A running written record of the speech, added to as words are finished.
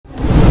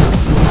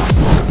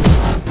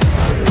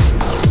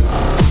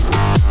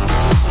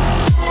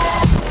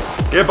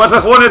¿Qué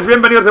pasa, jóvenes?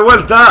 Bienvenidos de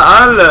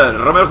vuelta al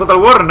Romeo's Total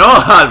War, no,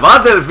 al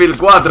Battlefield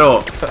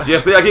 4. Y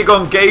estoy aquí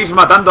con Keis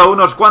matando a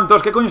unos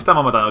cuantos. ¿Qué coño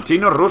estamos matando?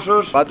 ¿Chinos,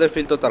 rusos?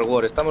 Battlefield Total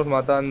War, estamos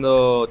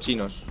matando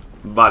chinos.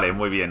 Vale,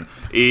 muy bien.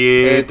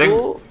 Y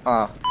 ¿tú?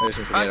 Ah, eres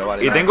ingeniero,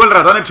 vale. Y tengo el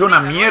ratón hecho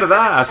una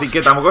mierda, así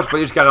que tampoco os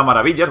pedís que haga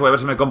maravillas. Voy a ver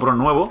si me compro un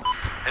nuevo.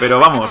 Pero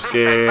vamos,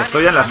 que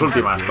estoy en las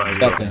últimas con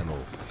esto.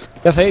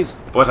 ¿Qué hacéis?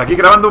 Pues aquí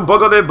grabando un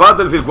poco de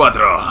Battlefield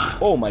 4.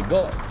 Oh my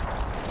god.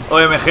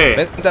 OMG.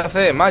 Vente a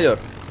C, Mayor.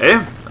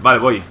 Vale,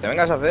 voy. Te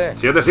vengas a C.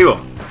 Si yo te sigo.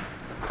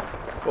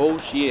 Oh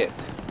shit.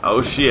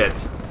 Oh shit.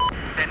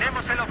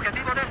 Tenemos el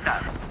objetivo Delta.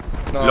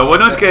 No, Lo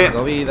bueno es que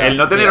vida. el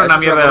no tener Mira, una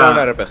eso es mierda. un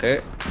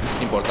RPG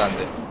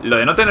importante. Lo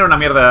de no tener una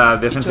mierda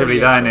de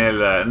sensibilidad en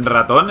el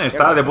ratón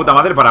está de puta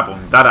madre para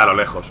apuntar a lo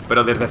lejos.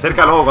 Pero desde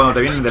cerca, luego cuando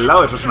te vienen del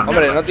lado, eso es una mierda.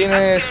 Hombre, ¿no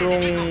tienes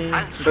un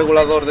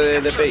regulador de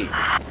DPI?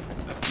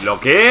 ¿Lo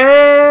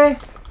qué?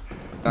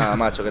 Nada,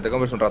 macho, que te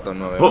compres un ratón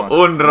nuevo.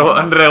 ¿Un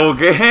regu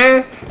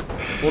qué?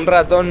 Un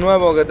ratón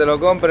nuevo que te lo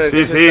compres. Sí,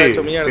 que sí, está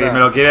hecho mierda. sí, me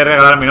lo quiere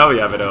regalar mi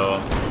novia, pero...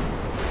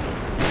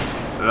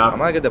 La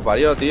madre que te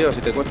parió, tío, si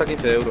te cuesta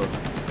 15 euros.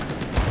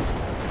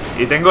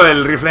 Y tengo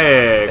el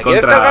rifle ¿Te contra...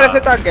 quieres cargar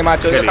ese tanque,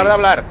 macho, y Keis. dejar de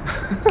hablar?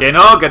 Que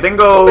no, que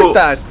tengo... ¿Dónde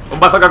estás? Un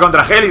bazooka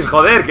contra Keis,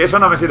 joder, que eso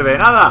no me sirve de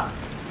nada.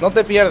 No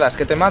te pierdas,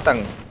 que te matan.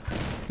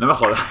 No me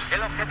jodas.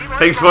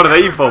 Thanks for the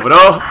info,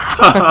 bro.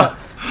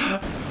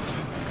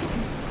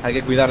 Hay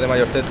que cuidar de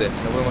Mayorcete,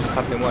 no podemos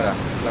dejar que muera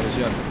la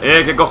misión.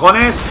 ¿Qué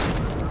cojones?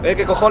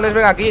 ¿Qué cojones?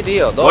 Ven aquí,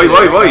 tío. Voy,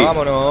 Venga,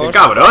 vámonos. ¡Qué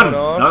cabrón!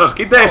 Vámonos. ¡No los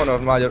quites!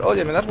 Vámonos, Mayor.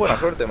 Oye, me das buena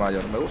suerte,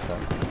 Mayor, me gusta.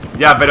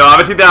 Ya, pero a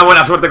ver si te da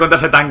buena suerte contra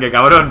ese tanque,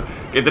 cabrón.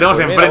 Que tenemos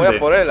Pues mira, enfrente. voy a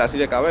por él, así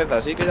de cabeza,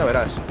 así que ya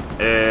verás.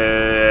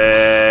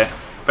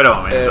 Espera un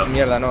momento.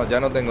 Mierda, no, ya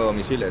no tengo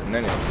misiles,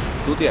 nene.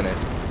 Tú tienes.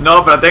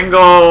 No, pero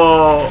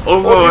tengo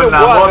una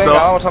moto. Venga,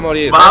 vamos a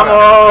morir.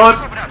 ¡Vamos!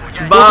 Venga.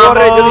 Tú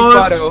corre, yo ¡Vamos!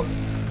 disparo.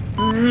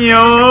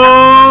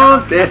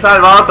 ¡No! Te he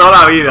salvado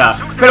toda la vida.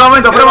 Pero un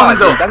momento, ¿Qué pero un va? Si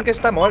momento. el tanque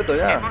está muerto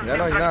ya, ya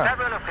no hay nada.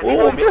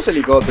 Mira ese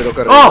helicóptero,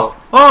 qué rico. ¡Oh!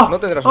 ¡Oh! No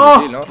tendrás un ¡Oh!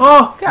 misil, ¿no?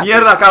 ¡Oh! ¿Qué haces?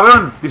 ¡Mierda,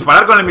 cabrón!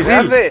 ¡Disparar con el ¿Qué misil!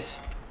 haces?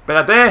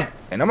 ¡Espérate!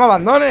 Que no me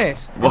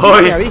abandones.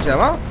 Voy. Me avisa,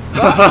 ¿va?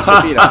 Va,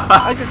 se tira.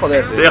 Hay que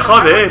joderse. ¡Te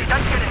jodes!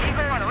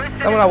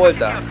 Dame una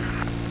vuelta.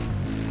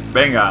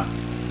 Venga.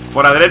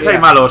 Por la derecha Mira. hay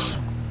malos.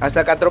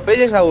 Hasta que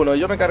atropelles a uno,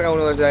 yo me carga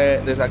uno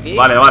desde aquí.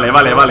 Vale.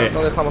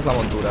 No dejamos la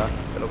montura,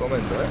 te lo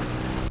comento,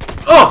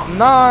 ¡Oh!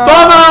 ¡No!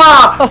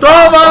 ¡Toma!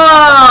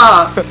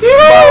 ¡Toma!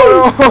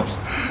 ¡Vámonos!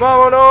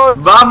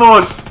 ¡Vámonos!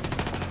 ¡Vamos!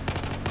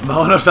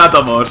 ¡Vámonos,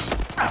 átomos!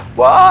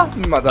 ¡Buah!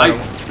 Me mataron. Ay,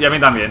 y a mí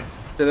también.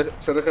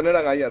 Se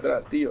regeneran ahí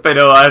atrás, tío.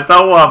 Pero ha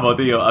estado guapo,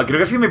 tío. Creo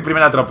que ha sido mi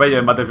primer atropello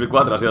en Battlefield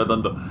 4, ha sido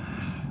tonto.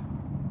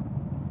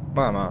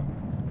 Mamá.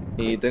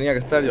 Y tenía que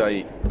estar yo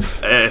ahí.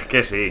 Es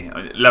que sí.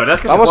 La verdad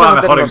es que Vamos se a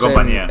juega mejor en meternos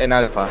compañía. en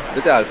alfa.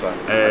 Vete a alfa.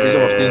 Aquí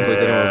somos 5 y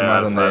tenemos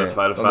más donde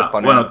alfa.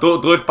 Bueno,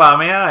 tú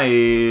spawnea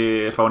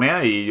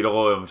y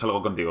luego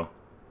salgo contigo.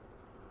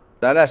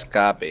 Dale a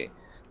escape.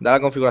 Da la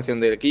configuración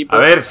del equipo. A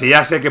ver, si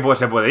ya sé que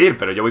se puede ir,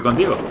 pero yo voy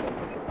contigo.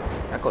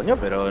 Ah, coño,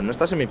 pero no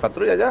estás en mi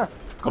patrulla ya.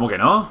 ¿Cómo que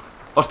no?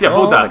 ¡Hostia No,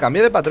 puta! me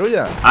cambié de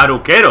patrulla.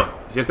 ¡Aruquero!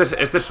 Si este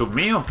es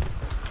submío.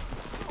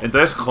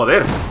 Entonces,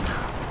 joder.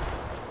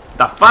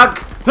 ¿The fuck?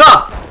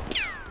 ¡Ah!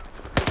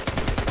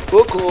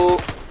 Cucu.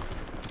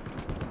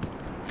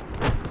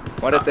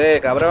 Muérete,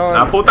 cabrón.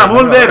 ¡La puta No me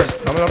lo Mulder! robes,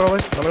 no me lo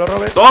robes, no me lo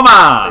robes.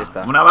 ¡Toma! Ahí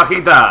está. Una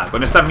bajita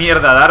con esta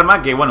mierda de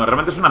arma que, bueno,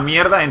 realmente es una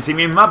mierda en sí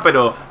misma,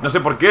 pero no sé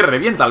por qué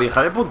revienta la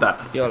hija de puta.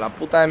 Tío, la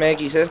puta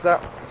MX esta.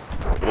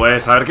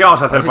 Pues a ver qué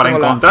vamos a hacer ver si para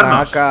tengo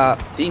encontrarnos. La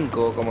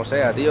AK-5, como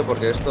sea, tío,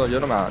 porque esto yo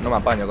no me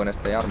apaño con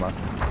este arma.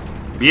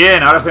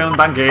 Bien, ahora estoy en un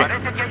tanque.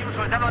 Parece que hay un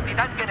soldado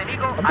antitanque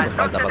enemigo. ¿Cuánto me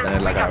falta para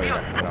tener la carabina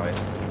una vez?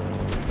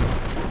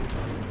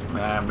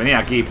 Venid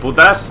aquí,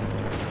 putas.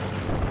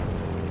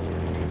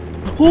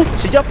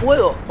 ¡Si ya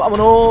puedo!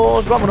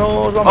 ¡Vámonos,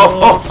 vámonos,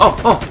 vámonos!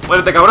 ¡Oh!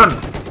 ¡Muérete, cabrón!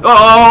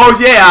 ¡Oh,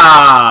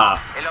 yeah!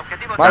 El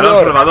objetivo Mayor.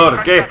 Cabrón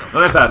Salvador, ¿qué?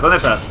 ¿Dónde estás? ¿Dónde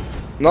estás?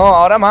 No,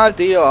 ahora mal,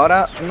 tío.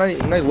 Ahora no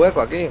hay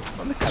hueco aquí.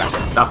 ¿Dónde carajo?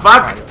 ¿The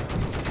fuck?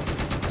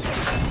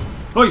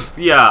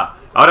 ¡Hostia!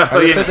 Ahora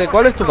estoy Mayorcete, en...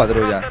 ¿cuál es tu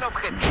patrulla?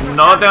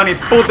 No tengo ni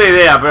puta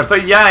idea, pero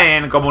estoy ya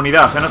en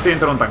comunidad, o sea, no estoy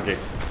dentro de un tanque.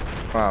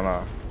 Mamá.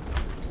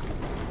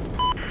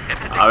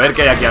 A ver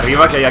qué hay aquí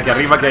arriba, qué hay aquí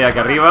arriba, qué hay aquí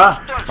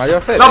arriba.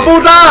 Mayorcete. ¡La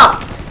puta!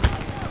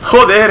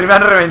 Joder, me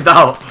han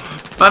reventado.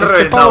 Me han Este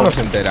reventado. pavo no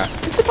se entera.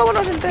 Este pavo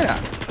no se entera.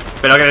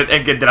 Pero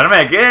 ¿en que enterarme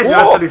de qué? Si no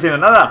me estás diciendo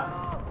nada.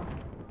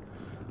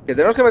 Que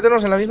tenemos que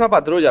meternos en la misma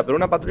patrulla, pero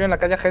una patrulla en la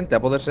que haya gente, a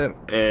poder ser.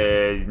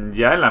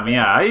 Ya en la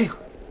mía hay.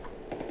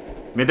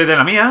 Métete en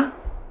la mía.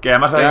 Que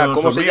además hay Ya, un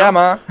 ¿cómo se submío.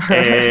 llama?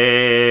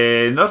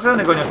 No sé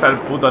dónde coño está el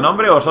puto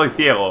nombre o soy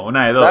ciego.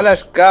 Una de dos. Dale a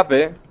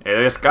escape. Le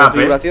doy escape.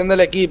 Configuración del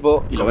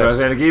equipo y lo ves.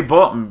 Configuración del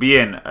equipo.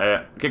 Bien.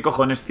 ¿Qué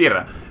cojones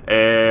cierra?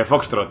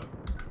 Foxtrot.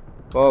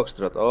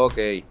 Foxtrot, ok.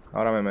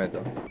 Ahora me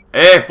meto.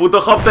 Puto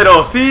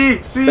hóptero. Sí,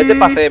 sí.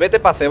 Vete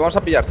pa' C, vamos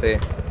a pillar C.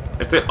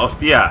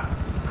 Hostia.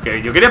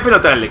 Que yo quería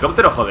pilotar el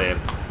helicóptero, joder.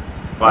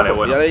 Vale, Pues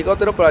bueno. pilla el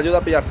helicóptero, pero ayuda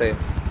a pillar C.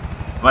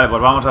 Vale,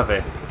 pues vamos a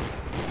hacer.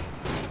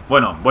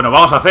 Bueno,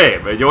 vamos a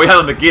C. Yo voy a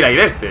donde quiera ir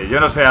este. Yo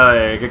no sé a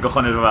qué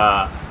cojones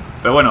va.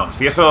 Pero bueno,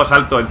 si eso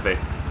salto en C.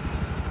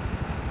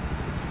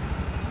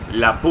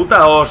 La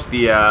puta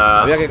hostia.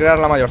 Había que crear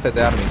la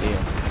Mayorcete Army,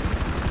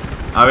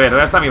 tío. A ver,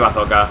 ¿dónde está mi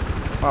bazooka?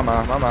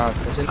 Mamá.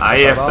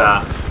 Ahí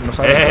está.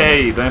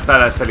 ¡Ey! ¿Dónde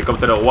está ese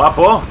helicóptero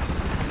guapo?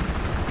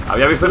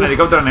 Había visto un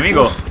helicóptero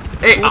enemigo.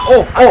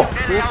 ¡Oh!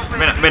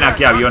 Ven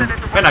aquí, avión.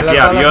 Ven aquí,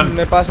 avión.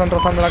 Me pasan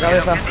rozando la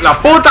cabeza. ¡La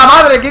puta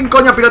madre! ¿Quién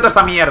coño pilota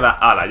esta mierda?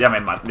 ¡Hala! Ya me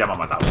ha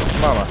matado.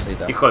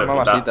 Mamacita. Hijo de puta.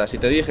 Mamacita, si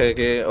te dije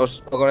que o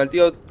con el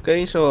tío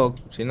Keis o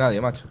sin nadie,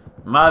 macho.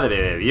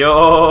 Madre de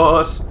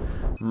Dios.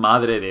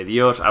 Madre de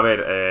Dios. A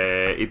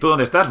ver, ¿y tú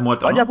dónde estás?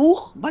 Muerto, ¿no?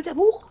 Vaya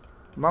bug.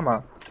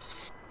 Mamá.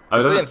 A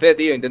ver, Estoy en C,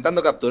 tío,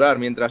 intentando capturar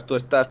mientras tú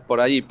estás por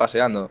ahí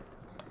paseando.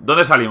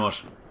 ¿Dónde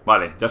salimos?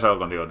 Vale, ya salgo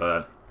contigo,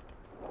 total.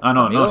 Ah,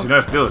 no, ¿Amigo? no, si no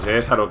eres tú, si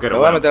eres Aroquero. Me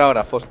voy a meter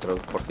ahora a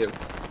Foxtrot, por cierto.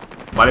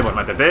 Vale, pues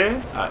métete.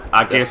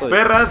 ¿A qué estoy.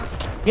 esperas?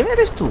 ¿Quién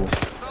eres tú?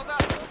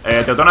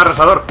 Teutón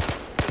arrasador.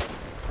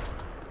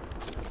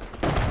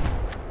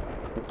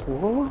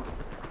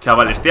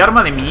 Chaval, este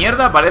arma de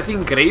mierda parece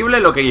increíble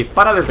lo que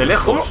dispara desde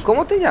lejos.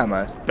 ¿Cómo te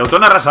llamas?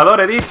 Teutón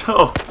arrasador, he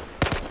dicho.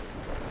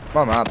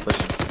 Mamá, pues.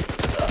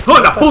 ¡Oh,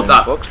 la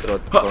puta!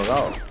 Foxtrot,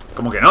 colgado.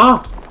 ¿Cómo que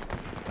no?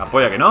 La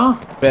polla que no.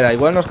 Espera,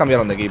 igual nos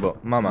cambiaron de equipo.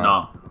 Mamá.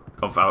 No.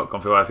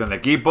 Configuración de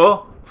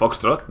equipo.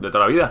 Foxtrot, de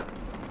toda la vida.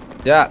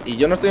 Ya, y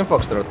yo no estoy en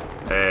Foxtrot.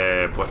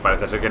 Pues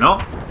parece ser que no.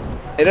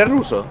 ¿Eres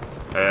ruso?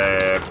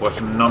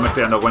 Pues no me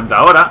estoy dando cuenta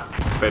ahora,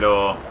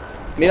 pero...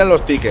 Mira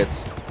los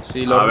tickets.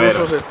 Si los A ver.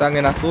 rusos están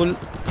en azul.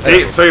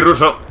 Sí, soy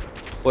ruso.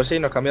 Pues sí,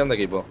 nos cambiaron de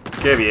equipo.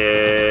 ¡Qué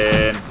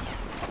bien!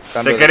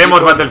 Cambio Te de queremos,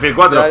 equipo. Battlefield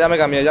 4. Ya me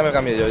cambié yo.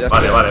 Ya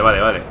Vale, estoy.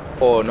 vale.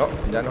 O no,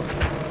 ya no.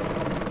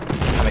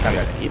 Ya me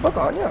cambié de equipo,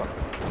 coño.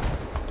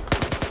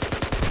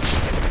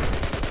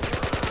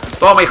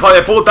 ¡Toma, hijo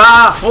de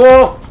puta!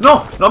 ¡Oh!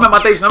 ¡No! ¡No me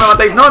matéis! ¡No!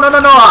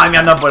 ¡Ay, me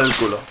andan por el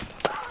culo!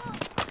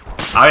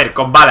 A ver,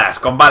 con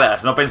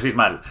balas, no penséis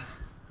mal.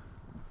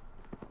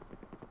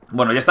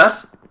 Bueno, ¿ya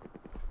estás?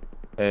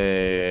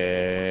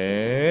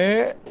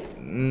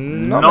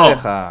 No No. me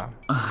deja.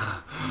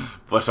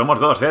 Pues somos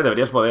dos,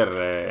 deberías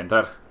poder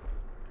entrar.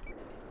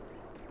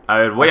 A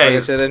ver, voy Hasta a ir.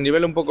 que se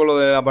desnivele un poco lo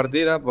de la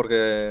partida,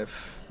 porque...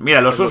 Mira,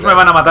 los tengo sus que- me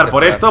van a matar que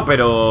por esperar. esto,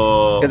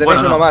 pero... Que tenéis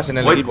bueno, uno no. más en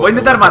el equipo. Voy a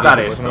intentar en vuestro matar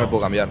equipo, esto. eso no me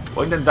puedo cambiar.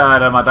 Voy a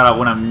intentar matar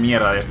alguna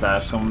mierda de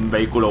estas, un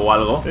vehículo o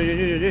algo.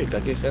 Que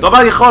aquí hay gente.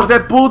 ¡Toma, hijos de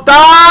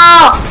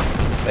puta!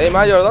 Ey,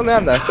 Mayor, ¿dónde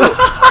andas tú?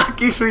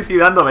 Aquí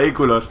suicidando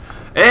vehículos.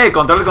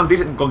 Control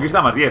de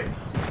conquista más 10.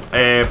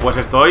 Pues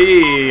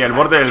estoy el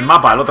borde del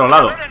mapa, al otro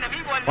lado.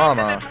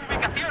 Mamá.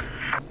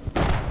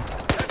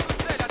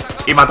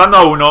 Y matando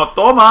a uno.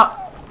 ¡Toma!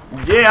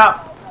 ¡Yeah!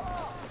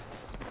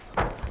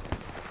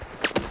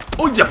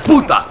 ¡Uy,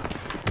 puta!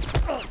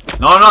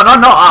 ¡No!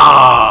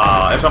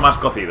 ¡Ah! Eso me has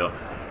cocido.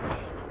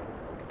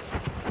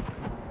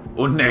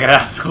 Un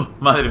negrazo.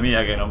 Madre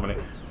mía, qué nombre.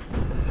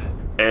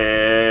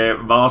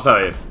 Vamos a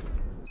ver.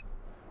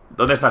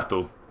 ¿Dónde estás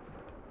tú?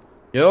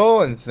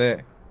 Yo en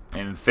C.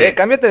 En C.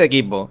 Cámbiate de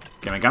equipo.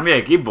 Que me cambie de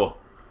equipo.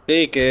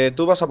 Sí, que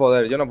tú vas a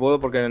poder. Yo no puedo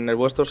porque en el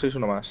vuestro sois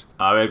uno más.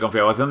 A ver,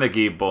 configuración de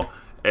equipo.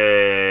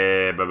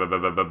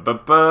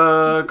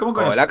 ¿Cómo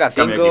coño el se AK-5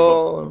 cambia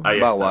equipo? Ahí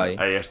va está, guay.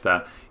 ahí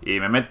está. Y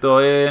me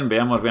meto en...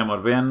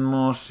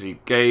 Veamos. Y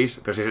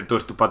Keis. Pero si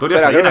tu patrulla Espera,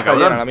 está creo que llena, está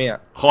cabrón. llena la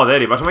mía.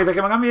 Joder, ¿y paso me dices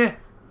que me cambie?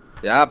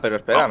 Ya, pero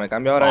espera, No, me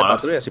cambio ahora de vamos,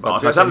 patrulla. Si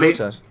vamos a patrullas hay Charlie.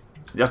 muchas.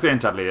 Ya estoy en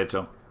Charlie, de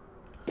hecho.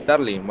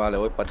 Charlie, vale,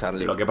 voy para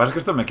Charlie. Lo que pasa es que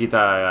esto me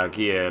quita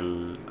aquí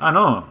el... Ah,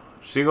 no.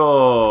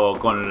 Sigo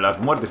con las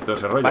muertes y todo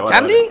ese rollo. ¿Para vale,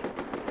 Charlie?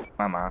 vale.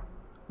 Mamá.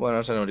 Bueno,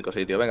 no es el único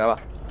sitio, venga, va.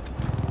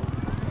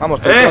 Vamos,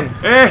 ¡Eh!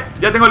 Peltón.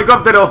 ¡Ya tengo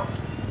helicóptero!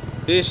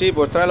 Sí,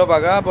 pues tráelo para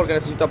acá porque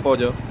necesito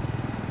apoyo.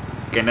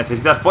 ¿Que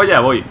necesitas polla?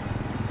 Voy.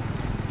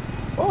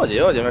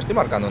 Oye, me estoy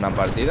marcando una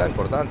partida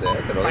importante,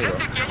 te lo digo.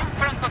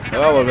 Me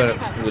va a volver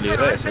Willy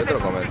Gress, te lo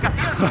comento.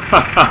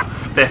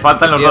 Te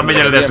faltan los 2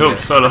 millones de Entiende.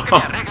 subs solo.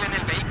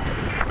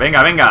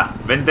 Venga,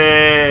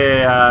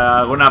 vente a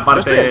alguna Yo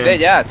parte. estoy en C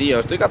ya, tío,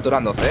 estoy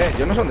capturando C.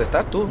 Yo no sé dónde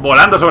estás tú.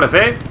 Volando sobre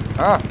C.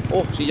 Ah,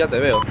 sí, ya te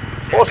veo.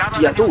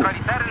 ¡Hostia, tú!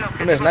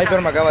 Un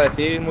sniper me acaba de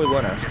decir muy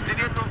buenas. Estoy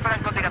viendo un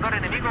francotirador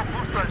enemigo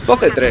justo al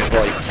sur. 12-3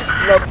 voy.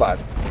 Not bad.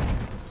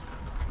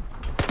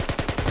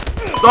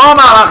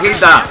 ¡Toma,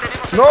 bajita!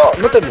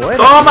 No te mueres.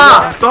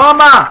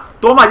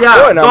 ¡Toma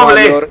ya! Buena,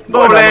 Mayor,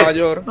 buena,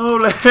 Mayor.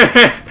 ¡Doble!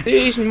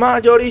 This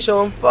Mayor is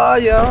on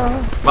fire.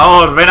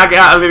 Vamos, ven aquí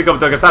al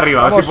helicóptero que está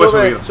arriba, a ver si Vamos,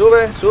 puedes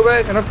subir.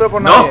 sube, que no espero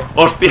por No, nadie.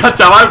 hostia,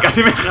 chaval,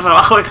 casi me dejas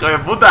abajo, hijo de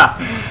puta.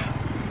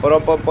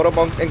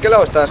 Poropón. ¿En qué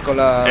lado estás con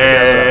la...?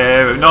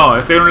 No,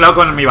 estoy en un lado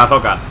con mi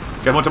bazooka,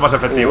 que es mucho más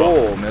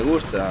efectivo. Me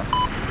gusta.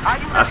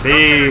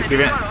 Así, si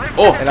bien.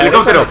 ¡Oh! En la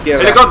 ¡Helicóptero! derecha o en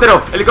la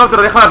izquierda.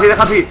 ¡Helicóptero!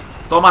 Déjalo así.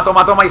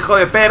 Toma, hijo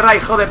de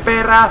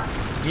perra,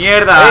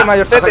 ¡Mierda!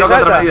 Mayorcete, Ha sacado salta.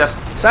 contramedidas.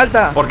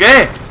 ¡Salta! ¿Por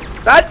qué?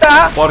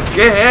 ¡Salta! ¿Por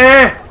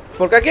qué?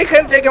 Porque aquí hay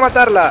gente, hay que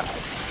matarla.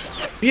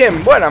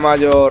 Bien, buena,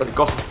 Mayor.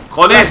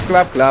 ¡Cojones!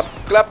 Clap.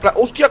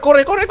 ¡Hostia,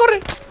 corre!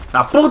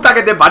 La puta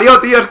que te parió,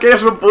 tío, es que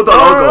eres un puto No,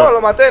 loco. no, no,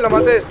 lo maté,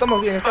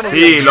 estamos bien, estamos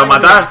bien. Sí, lo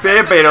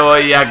mataste, pero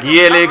 ¿y aquí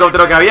el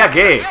helicóptero que había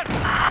qué?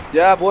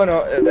 Ya,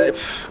 bueno,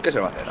 ¿qué se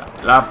va a hacer?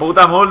 La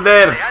puta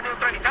Mulder.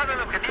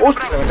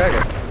 ¡Hostia, me caigo!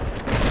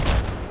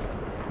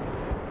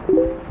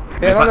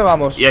 ¿Dónde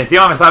vamos? Y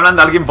encima me está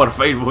hablando alguien por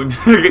Facebook.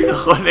 ¿Qué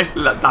cojones?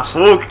 La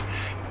fuck.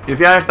 Y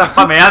encima me está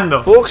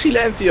spameando. ¡Fuck,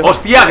 silencio!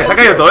 ¡Hostia, que se ha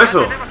caído todo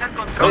eso!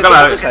 Nunca ¿Qué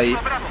la... haces ahí?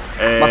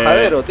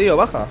 Bajadero, tío,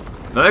 baja.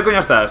 ¿Dónde coño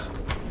estás?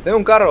 Tengo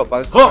un carro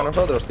para ¡Oh!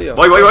 nosotros, tío.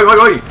 Voy.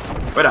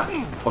 Espera.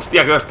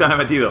 Hostia, que hostia me he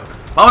metido.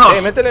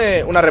 ¡Vámonos!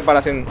 Métele una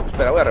reparación.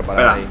 Espera, voy a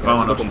reparar Espera, ahí.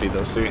 vámonos.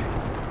 Puntitos. Sí.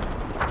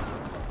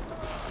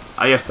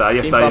 Ahí está.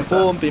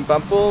 Pim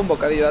pam pum,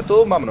 bocadillo de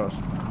atún, vámonos.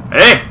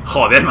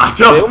 Joder,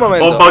 macho. Un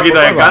momento. Un poquito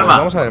de calma.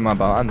 Vamos a ver el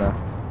mapa, anda.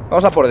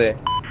 Vamos a por D.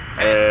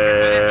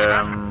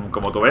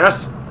 Como tú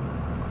veas.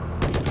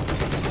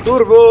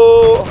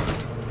 ¡Turbo!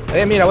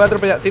 Mira, voy a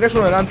atropellar. Tienes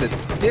uno delante.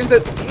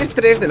 Tienes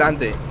tres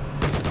delante.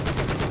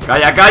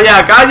 ¡Calla!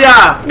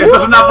 ¡Que esto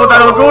es una puta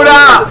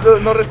locura!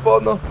 No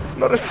respondo.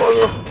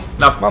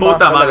 La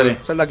puta madre.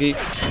 Sal de aquí.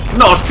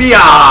 ¡No, hostia!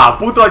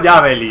 ¡Puto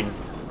Javelin!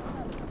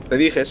 Te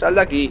dije, sal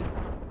de aquí.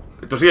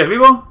 ¿Tú sigues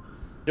vivo?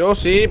 Yo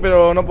sí,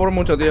 pero no por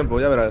mucho tiempo,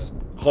 ya verás.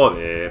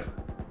 Joder.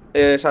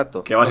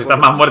 Exacto. Que vas a estar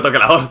más muerto que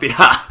la hostia.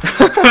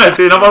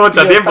 Si no por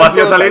mucho tiempo, ha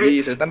sido salir.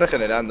 Aquí, se están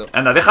regenerando.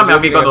 Anda, déjame a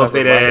mí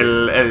conducir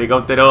el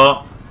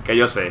helicóptero. Que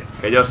yo sé.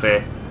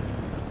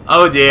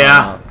 Oh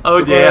yeah,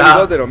 El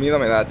helicóptero, miedo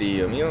me da,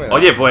 tío.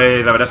 Oye,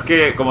 pues la verdad es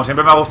que como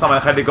siempre me ha gustado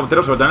manejar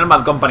helicópteros, sobre todo en el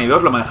Bad Company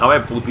 2 lo manejaba de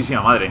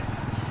putísima madre.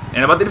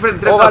 En el Battlefield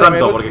 3 no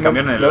tanto, porque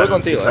cambió en el... Me voy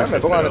contigo, me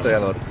pongo al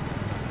ametrallador.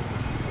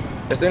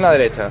 Estoy en la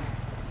derecha.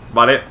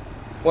 Vale.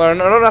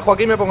 Bueno, no rajo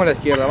aquí, me pongo en la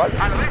izquierda, ¿vale?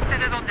 Al oeste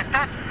de donde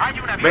estás hay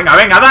una vía.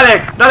 Venga,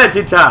 dale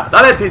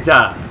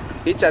chicha.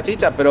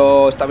 Chicha,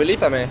 pero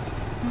estabilízame.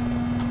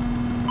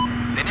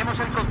 Tenemos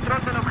el control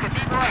del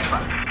objetivo Alfa.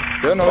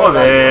 Yo no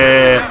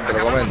Joder. te lo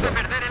comento.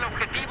 Perder el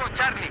objetivo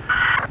Charlie.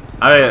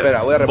 A ver,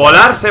 Espera, voy a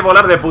reparar.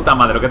 volar de puta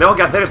madre. Lo que tengo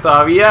que hacer es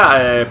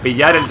todavía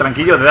pillar el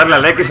tranquillo de darle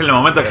al X en el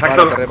momento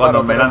exacto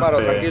cuando me lance.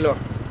 Tranquilo.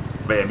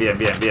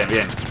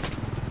 Bien.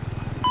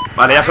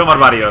 Vale, ya somos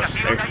varios.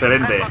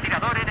 Excelente.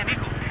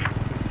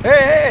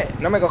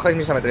 No me cojáis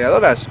mis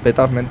ametralladoras,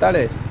 petaos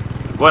mentales.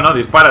 Bueno,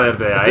 dispara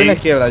desde Estoy en la ahí.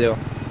 izquierda yo.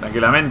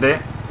 Tranquilamente.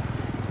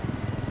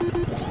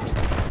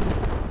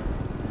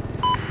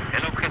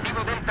 El objetivo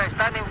Delta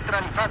está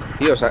neutralizado.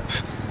 Tío, o sea,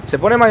 se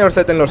pone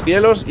mayorcete en los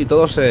cielos y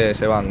todos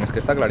se van. Es que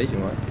está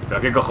clarísimo,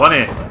 Pero qué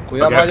cojones.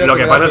 Cuidado, lo que, Mayor, lo que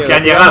que me pasa das es que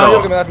han miedo. Cuidado, llegado.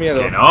 Mayor, que me das miedo.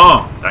 Que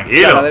no, Gira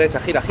tranquilo. a la derecha,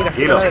 gira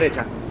Tranquilo. a la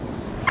derecha.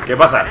 ¿Qué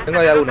pasa?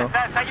 Tengo ya uno.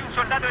 Hay un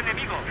soldado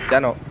enemigo. Ya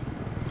no.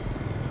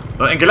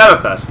 ¿En qué lado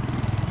estás?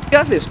 ¿Qué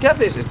haces? ¿Qué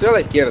haces? Estoy a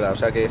la izquierda, o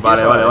sea que...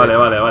 Vale.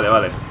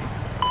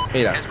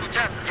 Mira,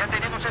 Escuchad, ya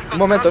tenemos el un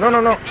momento, control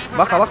no. del objetivo.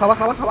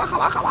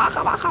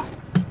 Baja.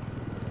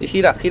 Y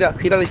gira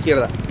a la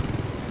izquierda.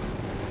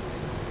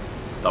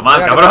 Tomad,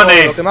 Venga,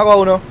 cabrones. que me hago a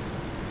uno.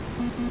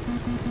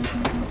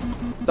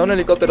 Está un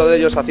helicóptero de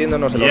ellos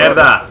haciéndonos el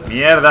Mierda.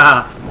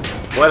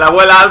 Vuela,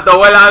 alto,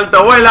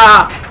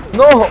 vuela.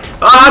 ¡No!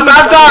 ¡Ah, Me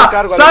salta!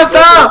 cargo al ¡Salta!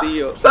 helicóptero,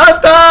 tío.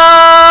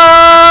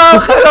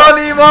 ¡Salta!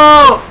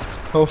 ¡Jerónimo!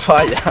 No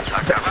falla.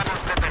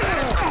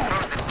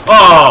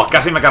 ¡Oh!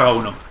 Casi me cargo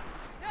uno.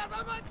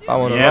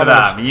 Vámonos,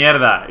 Mierda.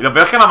 vámonos. Y lo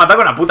peor es que me ha matado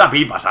con una puta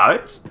pipa,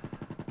 ¿sabes?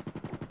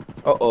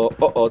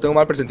 Tengo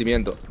mal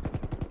presentimiento.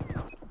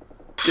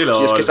 Sí,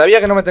 Si es que sabía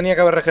que no me tenía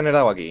que haber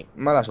regenerado aquí.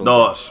 Mal asunto.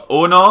 2,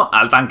 1,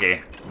 al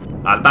tanque.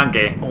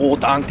 Tanque.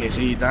 Tanque,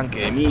 sí,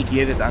 tanque. Mi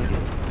quiere tanque.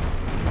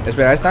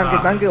 Espera, ¿es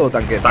tanque o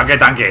tanqueta?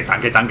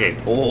 Tanque.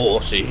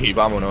 Sí,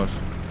 vámonos.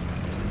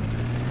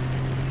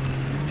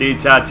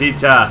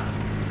 Chicha.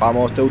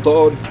 Vamos,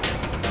 Teutón.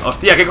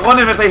 Hostia, ¿qué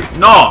cojones me estáis...?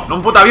 ¡No!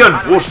 ¡Un puto avión!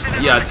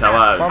 ¡Hostia,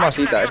 chaval!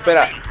 Mamacita,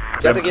 espera.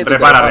 Ya te quieto.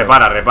 Repara.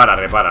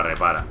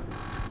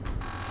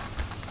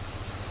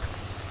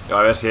 Yo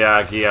a ver si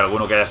hay aquí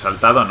alguno que haya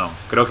saltado. No,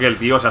 creo que el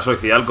tío se ha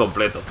suicidado al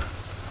completo.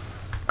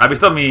 ¿Has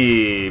visto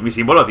mi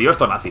símbolo, tío?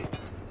 Esto nazi.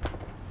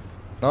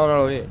 No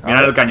lo vi. Mira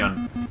el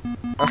cañón.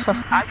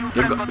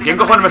 ¿Quién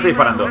cojones me está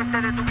disparando?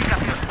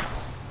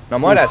 No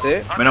mueras,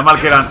 Menos mal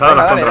que he lanzado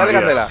Venga, las dale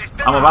contramedidas.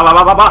 candela. Vamos,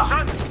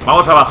 va.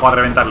 Vamos abajo a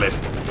reventarles.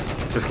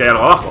 Si es que hay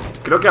algo abajo.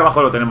 Creo que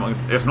abajo lo tenemos.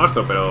 Es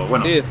nuestro, pero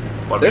bueno. Sí,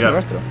 por es mirar.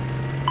 nuestro.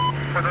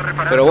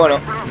 Pero bueno,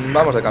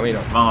 vamos de camino.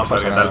 Vamos a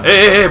No ver qué pasa tal.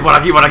 nada.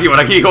 Por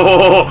aquí.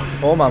 Oh.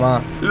 Oh, mamá.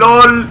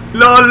 LOL.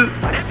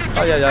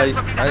 Ay.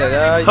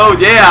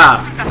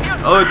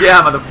 Oh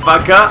yeah,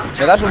 motherfucker.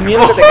 Me das un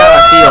miedo que te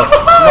cagas, tío.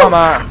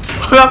 Mamá.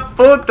 ¡La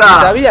puta!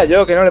 Sabía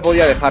yo que no le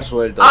podía dejar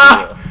suelto, ¡Ah!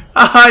 tío.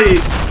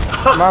 ¡Ay!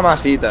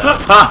 Mamacita.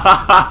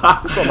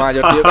 Puto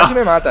mayor, tío. Casi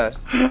me matas.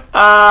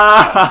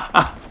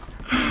 ¡Ah!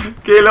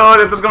 ¡Qué lol!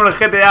 Esto es como el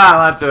GTA,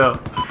 macho.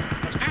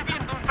 Estoy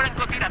viendo un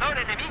francotirador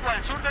enemigo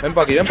al sur de... Ven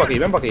pa'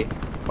 aquí.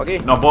 Pa' aquí.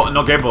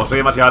 No quepo, soy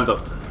demasiado alto.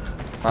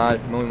 Mal,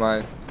 muy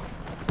mal.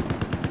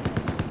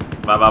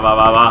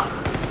 Va.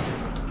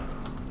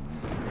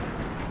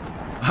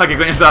 ¿A qué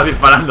coño estabas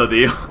disparando,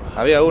 tío?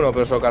 Había uno,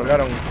 pero se lo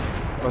cargaron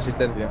con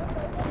asistencia.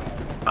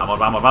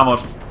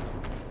 Vamos.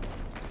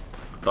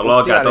 Todo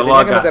loca, todo tenía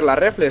que loca. meter las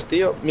reflex,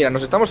 tío. Mira,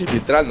 nos estamos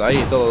infiltrando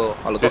ahí todo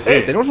a lo Sí, tonto.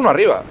 sí. Tenemos uno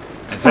arriba.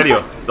 ¿En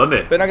serio? ¿Dónde?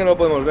 Pena que no lo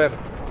podemos ver.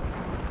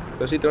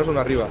 Pero sí, tenemos uno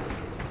arriba.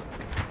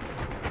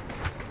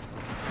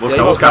 Busca,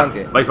 hay busca.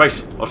 tanque.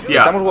 Vais.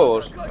 Hostia. ¿Echamos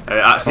huevos?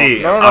 Sí,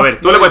 No, a ver,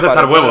 tú le puedes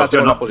echar huevos, yo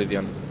en no. la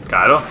posición.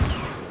 Claro.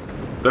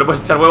 Tú le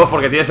puedes echar huevos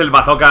porque tienes el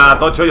bazooka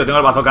tocho. Yo tengo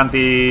el bazooka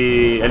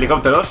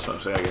anti-helicópteros. O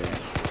sea que...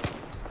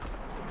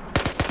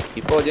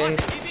 Y follen.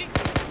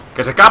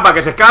 ¡Que se escapa,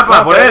 que se escapa!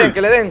 No, ¡Por él!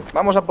 que le den.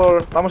 Vamos a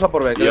por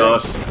B. que le den.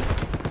 Dios.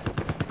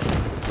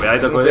 Cuidadito, Confía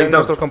en cuidadito.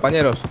 nuestros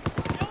compañeros.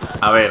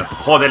 A ver,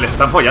 joder, les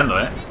están follando,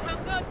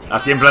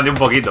 Así en plan de un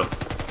poquito.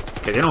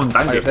 Que tiene un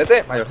tanque.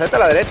 Mayorcete a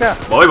la derecha.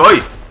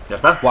 Voy. Ya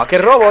está. Buah, qué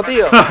robo,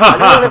 tío.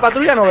 Ayuda de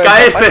patrulla no veo.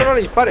 KS. No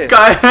le dispares.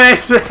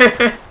 KS.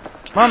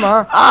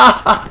 Mamá.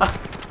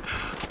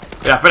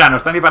 Espera, nos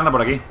están disparando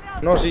por aquí.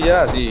 No, sí,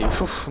 ya, sí.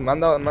 Uf, me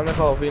han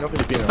dejado fino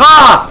filipino.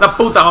 ¡Ah! ¡La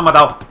puta! Me han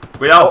matado.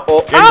 Cuidado,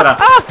 que entra.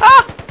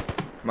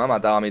 Me ha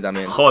matado a mí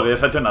también. Joder,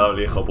 se ha hecho una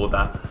doble, hijo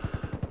puta.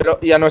 Pero,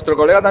 y a nuestro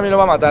colega también lo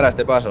va a matar a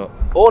este paso.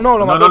 Oh, no,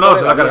 lo mató. No,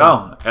 se lo ha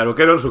cargado. El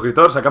arquero, el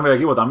suscriptor, se ha cambiado de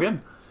equipo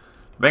también.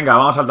 Venga,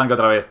 vamos al tanque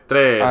otra vez.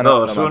 3,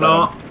 2,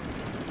 1.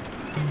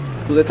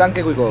 Tú de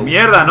tanque, Cuico.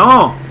 ¡Mierda,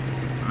 no!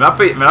 Me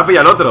va a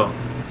pillar el otro.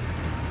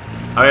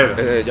 A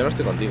ver. Yo no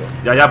estoy contigo.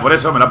 Ya, por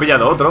eso, me lo ha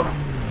pillado otro.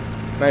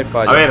 No hay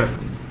fallo. A ver,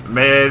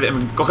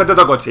 cógete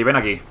otro coche y ven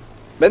aquí.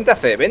 Vente a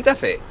C,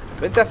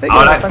 que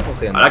Ahora, me están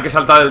cogiendo. ahora que he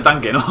saltado del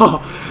tanque,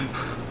 ¿no?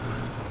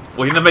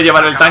 Pudiéndome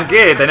llevar el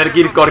tanque, tener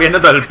que ir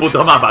corriendo todo el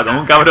puto mapa,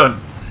 como un cabrón.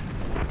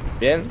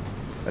 Bien,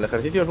 el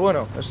ejercicio es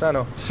bueno, es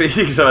sano. Sí,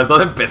 sobre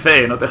todo en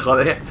PC, no te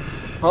jode.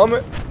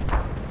 Hombre.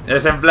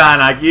 Es en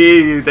plan,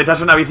 aquí te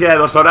echas una vicia de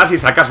 2 horas y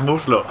sacas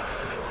muslo.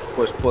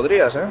 Pues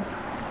podrías,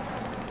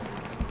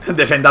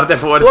 De sentarte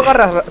fuerte.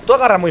 Tú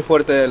agarras muy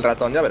fuerte el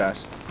ratón, ya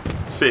verás.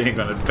 Sí,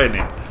 con el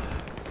pene.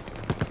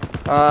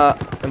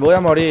 Me voy a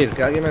morir,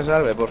 que alguien me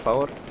salve, por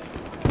favor.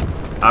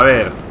 A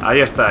ver,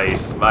 ahí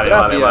estáis.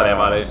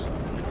 Vale.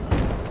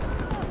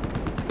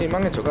 Sí, me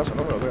han hecho caso,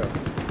 no me lo creo.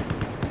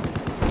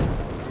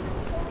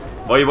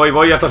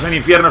 Voy, esto es un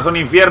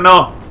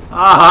infierno,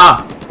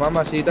 ¡Ajá!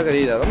 Mamacita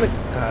querida, ¿dónde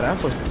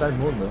carajo está el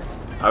mundo?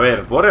 A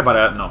ver, ¿puedo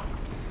reparar? No,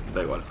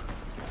 da igual.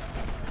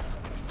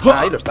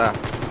 Ahí lo está.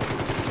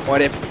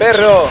 ¡Muere,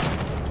 perro!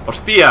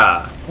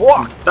 ¡Hostia!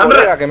 ¡Buah!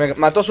 Colega, que me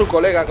mató su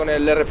colega con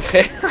el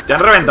RPG. Te han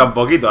reventado un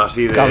poquito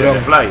así de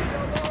fly.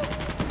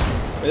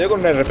 Me dio con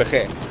un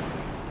RPG.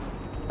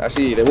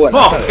 Así, de buena.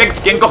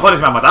 ¿Quién cojones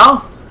me ha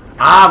matado?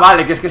 Ah,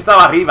 vale, que es que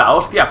estaba arriba,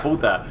 hostia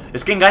puta.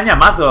 Es que engaña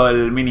mazo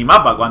el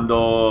minimapa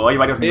cuando hay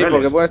varios niveles. Sí,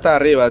 porque puede estar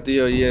arriba,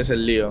 tío, y es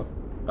el lío.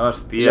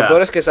 Hostia. Y lo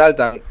peor es que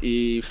saltan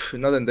y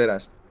no te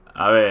enteras.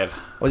 A ver.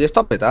 Oye, esto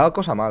ha petado,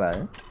 cosa mala,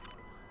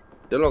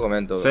 Yo lo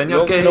comento.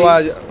 Señor Keis.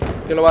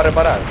 ¿Quién lo va a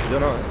reparar? Yo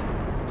no,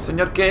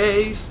 Señor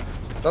Keis.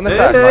 ¿Dónde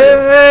estás,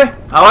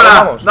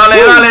 Ahora, vamos.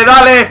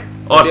 Dale.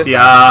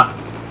 Hostia.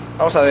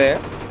 Vamos a ver,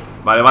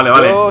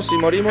 Vale. Yo, si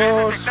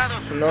morimos,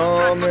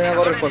 no me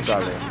hago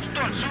responsable.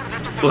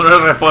 Tú no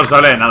eres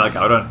responsable de nada,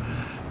 cabrón.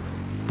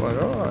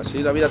 Bueno, así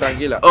la vida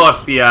tranquila.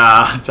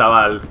 Hostia,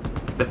 chaval.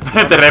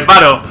 Te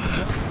reparo.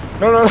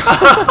 No.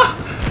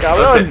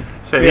 Cabrón.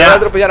 Me voy a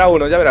atropellar a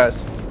uno, ya verás.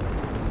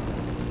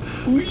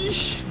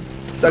 Uy.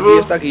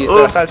 Está aquí.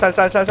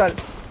 Espera, sal.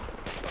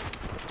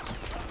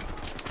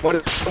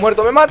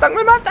 Muerto, me matan.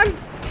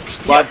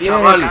 Hostia,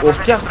 chaval.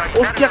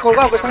 Hostia,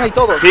 colgado, que están ahí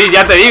todos. Sí,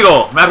 ya te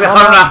digo. Me has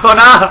dejado en una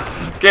zona.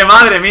 ¡Qué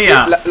madre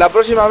mía! La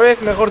próxima vez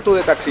mejor tú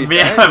de taxista.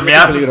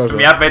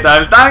 Me ha petado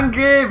el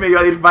tanque. Me iba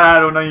a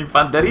disparar una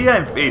infantería,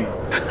 en fin.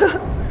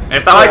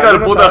 Estaba ahí todo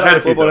el puto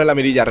ejército. Puedo poner la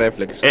mirilla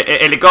reflex.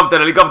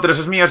 Helicóptero,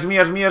 eso es mío.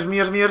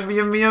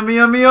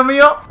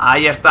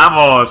 Ahí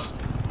estamos.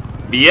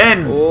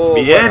 Bien.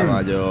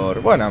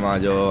 Buena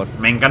mayor.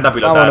 Me encanta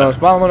pilotar.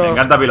 Vámonos. Me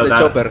encanta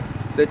pilotar.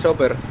 De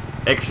chopper.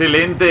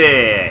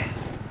 Excelente.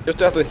 Yo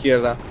estoy a tu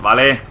izquierda.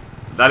 Vale.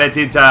 Dale,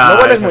 chicha. No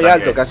vueles muy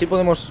alto, que así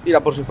podemos ir a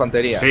por su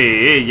infantería.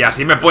 Sí, y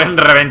así me pueden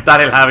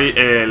reventar el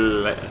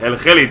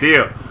heli,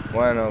 tío.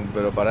 Bueno,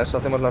 pero para eso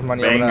hacemos las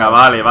maniobras. Venga,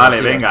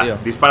 vale, venga. Tío.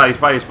 Dispara.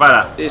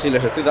 Sí,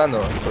 les estoy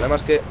dando. El problema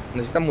es que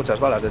necesitan muchas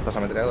balas de estas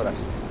ametralladoras.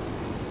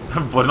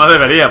 Pues no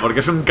debería, porque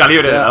es un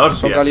calibre de la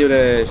hostia. Son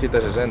calibre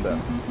 760.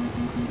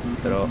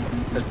 Pero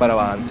es para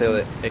balanceo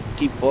de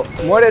equipo.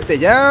 ¡Muérete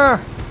ya!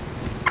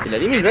 Y le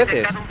di 1000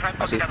 veces.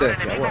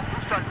 Asistencia, bueno.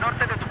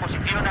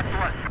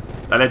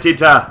 Dale,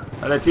 chicha.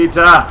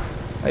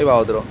 Ahí va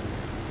otro.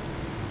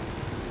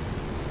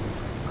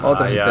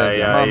 Otra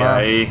asistencia,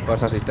 ahí.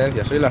 Pues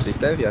asistencia, soy la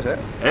asistencias,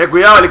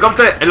 Cuidado, el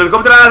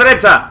helicóptero a la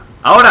derecha.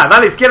 Ahora,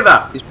 dale,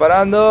 izquierda.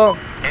 Disparando.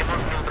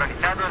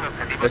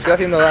 Le estoy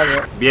haciendo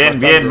daño.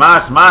 Bien,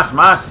 más.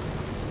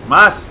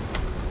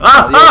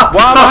 ¡Ah!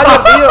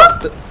 ¡Vaya, tío!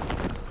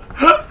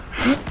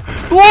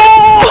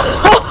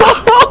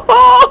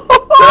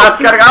 ¿Te lo has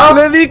cargado?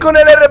 Le di con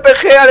el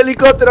RPG al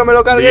helicóptero, me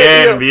lo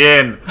cargué.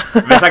 Bien.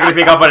 Me he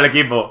sacrificado por el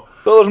equipo.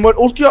 Todos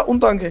muertos. ¡Hostia! Un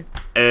tanque.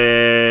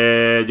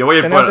 Yo voy a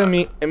ir por... En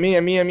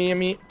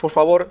mí. Por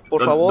favor.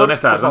 ¿Dónde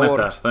estás?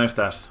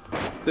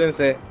 Estoy en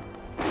C.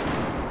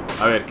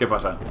 A ver, ¿qué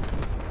pasa?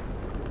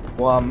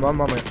 Guau,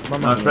 mamá.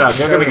 No, espera,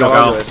 creo que me he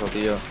equivocado. Eso,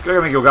 tío. Creo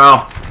que me he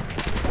equivocado.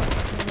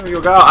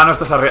 Ah, no,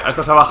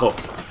 estás abajo.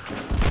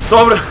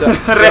 Sobre.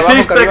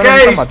 Resiste,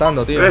 Keis.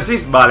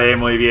 Resist. Vale,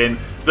 muy bien.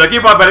 Tu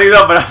equipo ha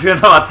perdido, pero ha sido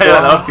una batalla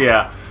de la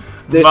hostia.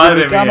 Desde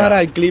Madre mi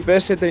cámara, el clip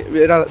ese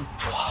era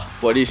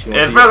buenísimo.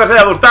 Espero que os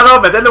haya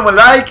gustado. Metedle un buen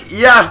like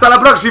y hasta la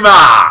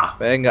próxima.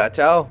 Venga,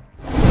 chao.